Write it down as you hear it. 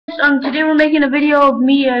Today we're making a video of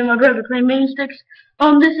me and my brother playing mini sticks.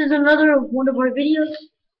 This is another one of our videos.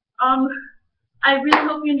 I really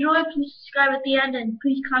hope you enjoy. Please subscribe at the end and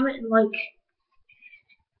please comment and like.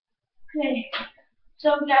 Okay,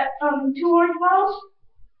 so we got 2 orange balls.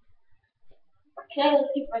 Okay, let's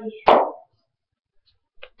get ready.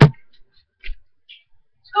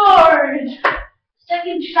 Scores!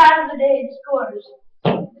 Second shot of the day, it scores.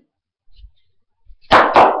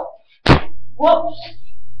 Whoops.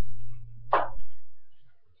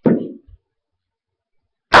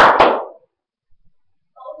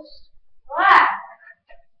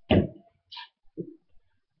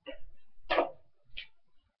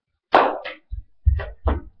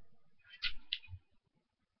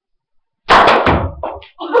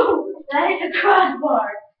 Oh, that is a crossbar.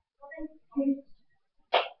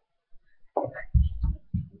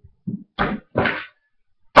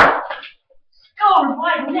 Score,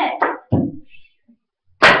 wide net.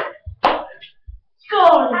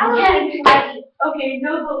 Score. Yes. Okay,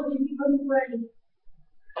 no goal. Keep them ready.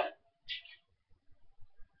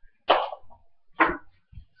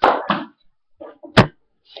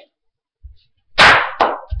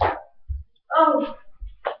 Oh.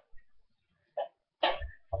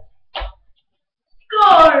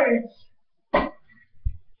 Scores. Come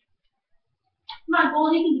on,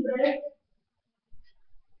 goalie, you can do better.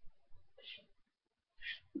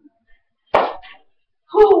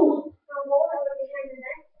 Who?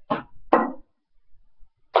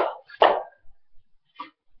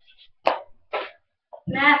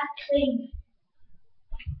 Math thing.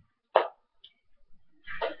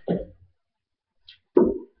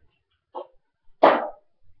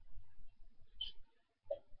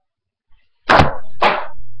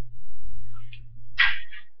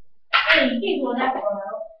 Hey, you can't go that far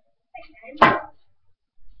out.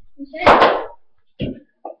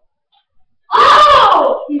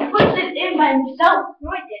 Oh! He puts it in by himself. No,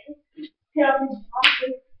 I didn't. Hit up his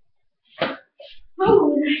pocket.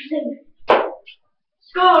 Oh, there's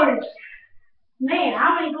scores. Man, how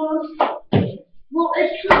many goals? Well,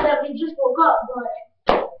 it's true that we just woke up, but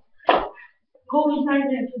goalie's not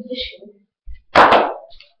even in position.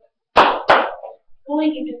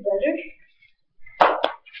 Goalie can do better.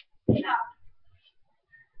 Yeah.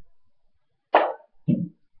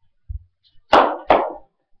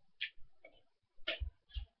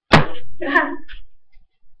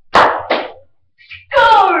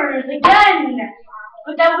 Scores again!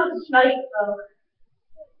 But that was a snipe though.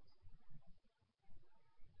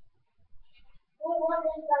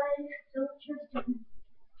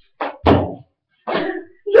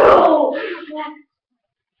 No!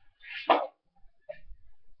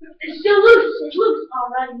 It's still loose. It's loose.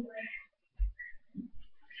 Alright.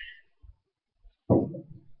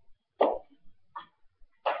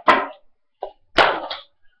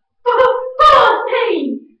 Oh, pain!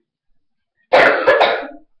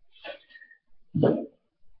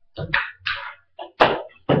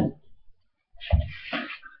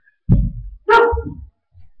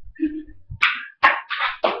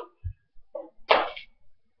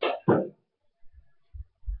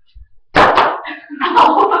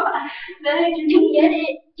 Then you can get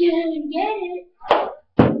it. You can get it.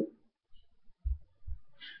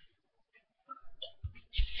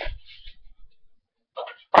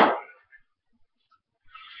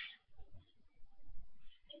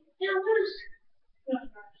 Still loose.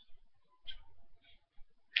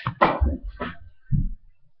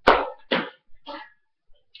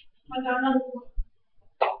 I got another one.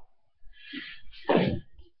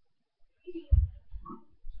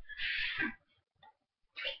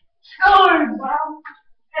 Scored! Wow.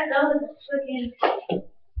 That was freaking.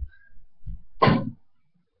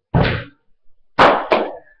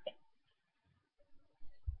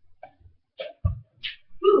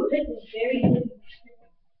 Ooh, this is very good.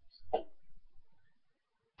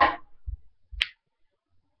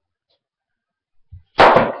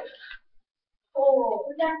 Oh,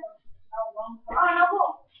 what's that? Oh,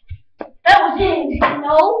 no. That was it.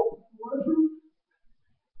 No.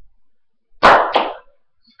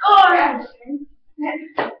 Score, Addison.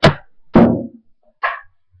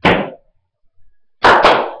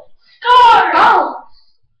 Score! Oh!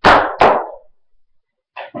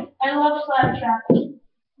 I love slap trap.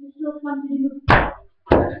 It's so fun to do.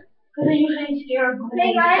 Because I usually scare them.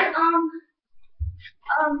 Hey guys,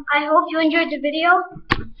 I hope you enjoyed the video.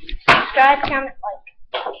 Subscribe, comment, like.